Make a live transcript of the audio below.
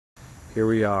Here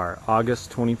we are,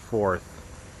 August 24th,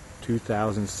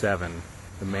 2007.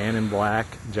 The man in black,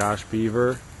 Josh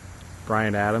Beaver,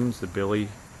 Bryan Adams, the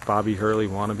Bobby Hurley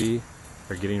wannabe,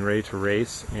 are getting ready to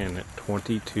race in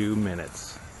 22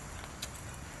 minutes.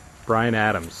 Bryan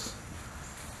Adams,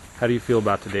 how do you feel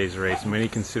about today's race? Many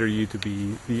consider you to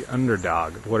be the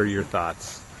underdog. What are your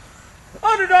thoughts?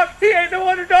 Underdog? He ain't no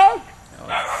underdog!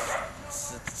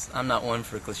 I'm not one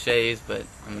for cliches, but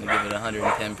I'm going to give it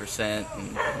 110%,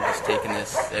 and I'm just taking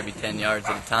this every 10 yards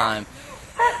at a time.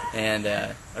 And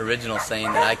original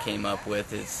saying that I came up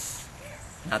with is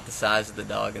not the size of the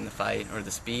dog in the fight or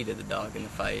the speed of the dog in the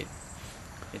fight.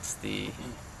 It's the,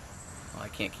 well, I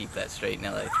can't keep that straight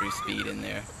now that I threw speed in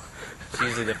there. It's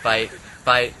usually the fight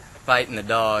and the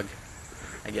dog.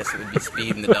 I guess it would be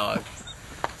speed and the dog.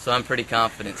 So I'm pretty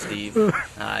confident, Steve.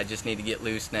 I just need to get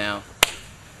loose now.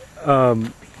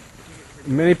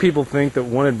 Many people think that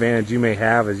one advantage you may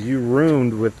have is you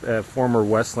roomed with a former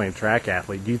Wesleyan track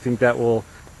athlete. Do you think that will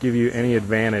give you any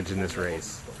advantage in this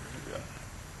race?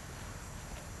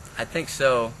 I think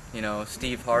so. You know,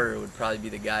 Steve Harder would probably be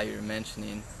the guy you're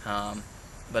mentioning.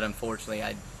 But unfortunately,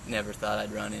 I never thought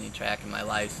I'd run any track in my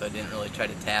life, so I didn't really try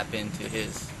to tap into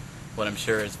what I'm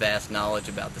sure is vast knowledge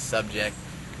about the subject.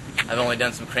 I've only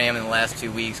done some cramming in the last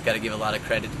 2 weeks. Got to give a lot of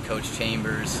credit to Coach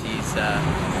Chambers. He's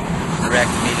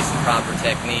directed me to some proper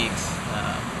techniques.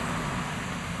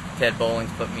 Ted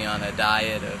Bowling's put me on a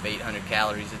diet of 800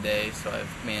 calories a day, so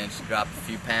I've managed to drop a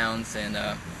few pounds, and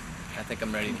I think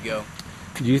I'm ready to go.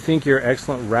 Do you think your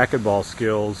excellent racquetball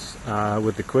skills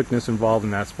with the quickness involved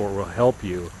in that sport will help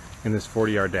you in this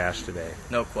 40-yard dash today?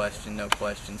 No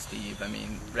question, Steve. I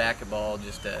mean, racquetball,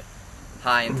 just a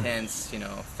high-intense,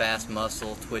 fast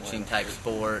muscle, twitching type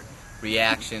sport,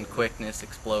 reaction, quickness,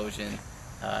 explosion.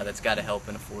 That's got to help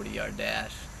in a 40-yard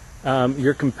dash.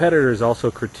 Your competitors also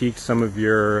critiqued some of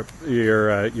your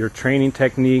training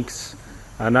techniques,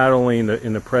 not only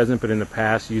in the present but in the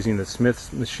past, using the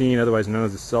Smith machine, otherwise known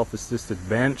as the self-assisted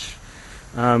bench.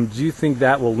 Do you think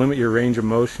that will limit your range of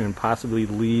motion and possibly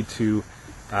lead to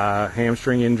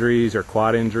hamstring injuries or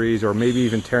quad injuries, or maybe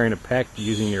even tearing a pec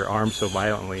using your arm so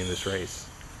violently in this race?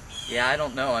 Yeah, I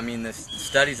don't know. I mean, the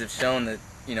studies have shown that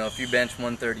if you bench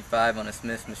 135 on a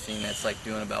Smith machine, that's like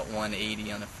doing about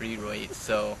 180 on a free weight.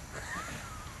 So,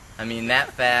 I mean,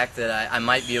 that fact that I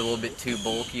might be a little bit too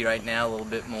bulky right now, a little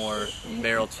bit more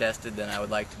barrel-chested than I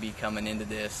would like to be coming into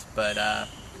this. But,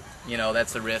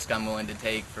 that's a risk I'm willing to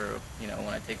take for,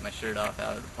 when I take my shirt off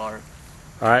out of the park.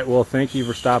 All right, well, thank you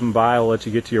for stopping by. I'll let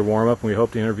you get to your warm-up, and we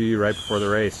hope to interview you right before the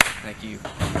race. Thank you.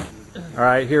 All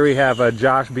right, here we have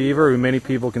Josh Beaver, who many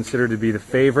people consider to be the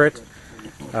favorite.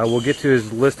 We'll get to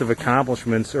his list of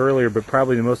accomplishments earlier, but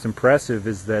probably the most impressive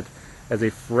is that as a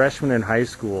freshman in high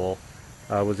school,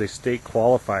 was a state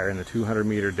qualifier in the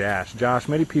 200-meter dash. Josh,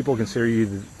 many people consider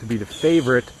you to be the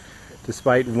favorite,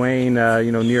 despite weighing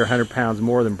near 100 pounds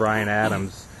more than Bryan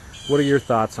Adams. What are your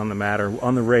thoughts on the matter,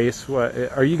 on the race?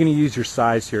 Are you going to use your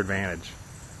size to your advantage?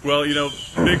 Well,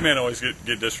 big men always get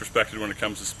disrespected when it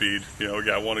comes to speed. We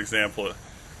got one example. A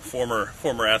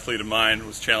former athlete of mine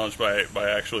was challenged by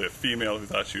actually a female who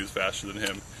thought she was faster than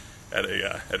him at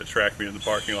a track meet in the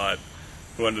parking lot,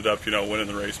 who ended up winning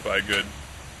the race by a good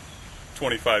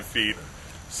 25 feet.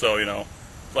 So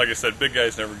like I said, big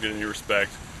guys never get any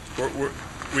respect.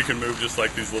 We can move just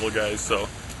like these little guys. So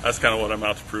that's kind of what I'm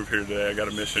out to prove here today. I got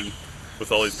a mission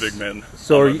with all these big men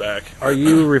on my back. Are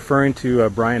you referring to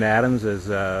Bryan Adams as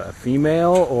a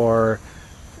female, or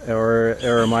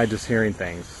am I just hearing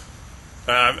things?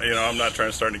 I'm not trying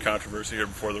to start any controversy here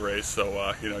before the race,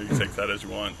 so you can take that as you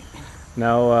want.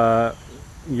 Now,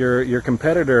 your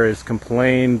competitor has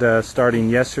complained starting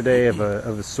yesterday of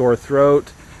a sore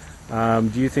throat.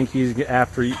 Do you think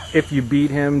if you beat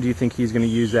him, do you think he's going to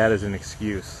use that as an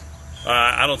excuse?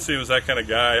 I don't see him as that kind of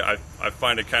guy. I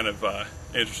find it kind of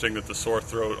interesting that the sore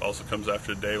throat also comes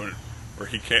after a day where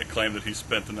he can't claim that he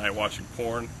spent the night watching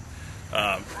porn.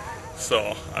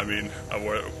 So, I mean,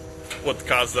 what the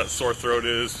cause of that sore throat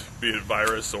is, be it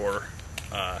virus or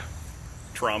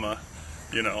trauma,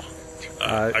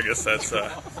 I guess that's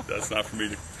not for me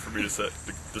to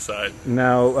decide.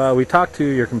 Now, we talked to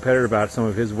your competitor about some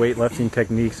of his weightlifting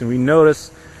techniques, and we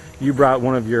noticed you brought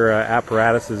one of your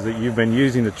apparatuses that you've been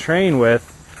using to train with.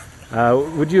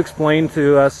 Would you explain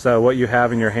to us what you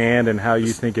have in your hand and how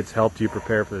you think it's helped you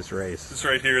prepare for this race? This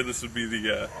right here, this would be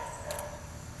the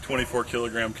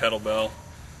 24-kilogram kettlebell.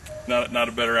 Not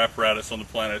a better apparatus on the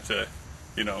planet to,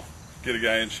 get a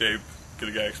guy in shape, get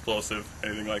a guy explosive,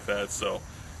 anything like that. So,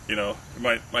 you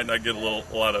might not get a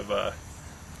lot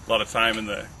of time in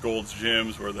the Gold's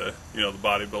gyms where the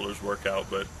bodybuilders work out,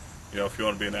 but if you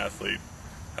want to be an athlete,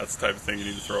 that's the type of thing you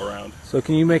need to throw around. So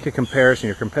can you make a comparison?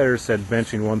 Your competitor said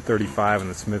benching 135 on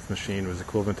the Smith machine was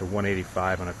equivalent to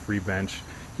 185 on a free bench.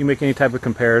 Can you make any type of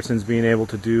comparisons, being able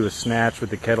to do a snatch with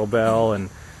the kettlebell and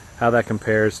how that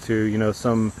compares to, you know,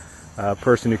 some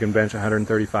person who can bench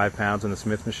 135 pounds on the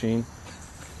Smith machine?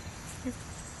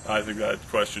 I think that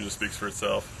question just speaks for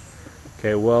itself.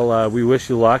 Okay, well, we wish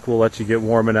you luck. We'll let you get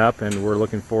warming up, and we're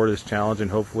looking forward to this challenge, and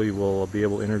hopefully we'll be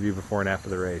able to interview before and after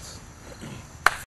the race.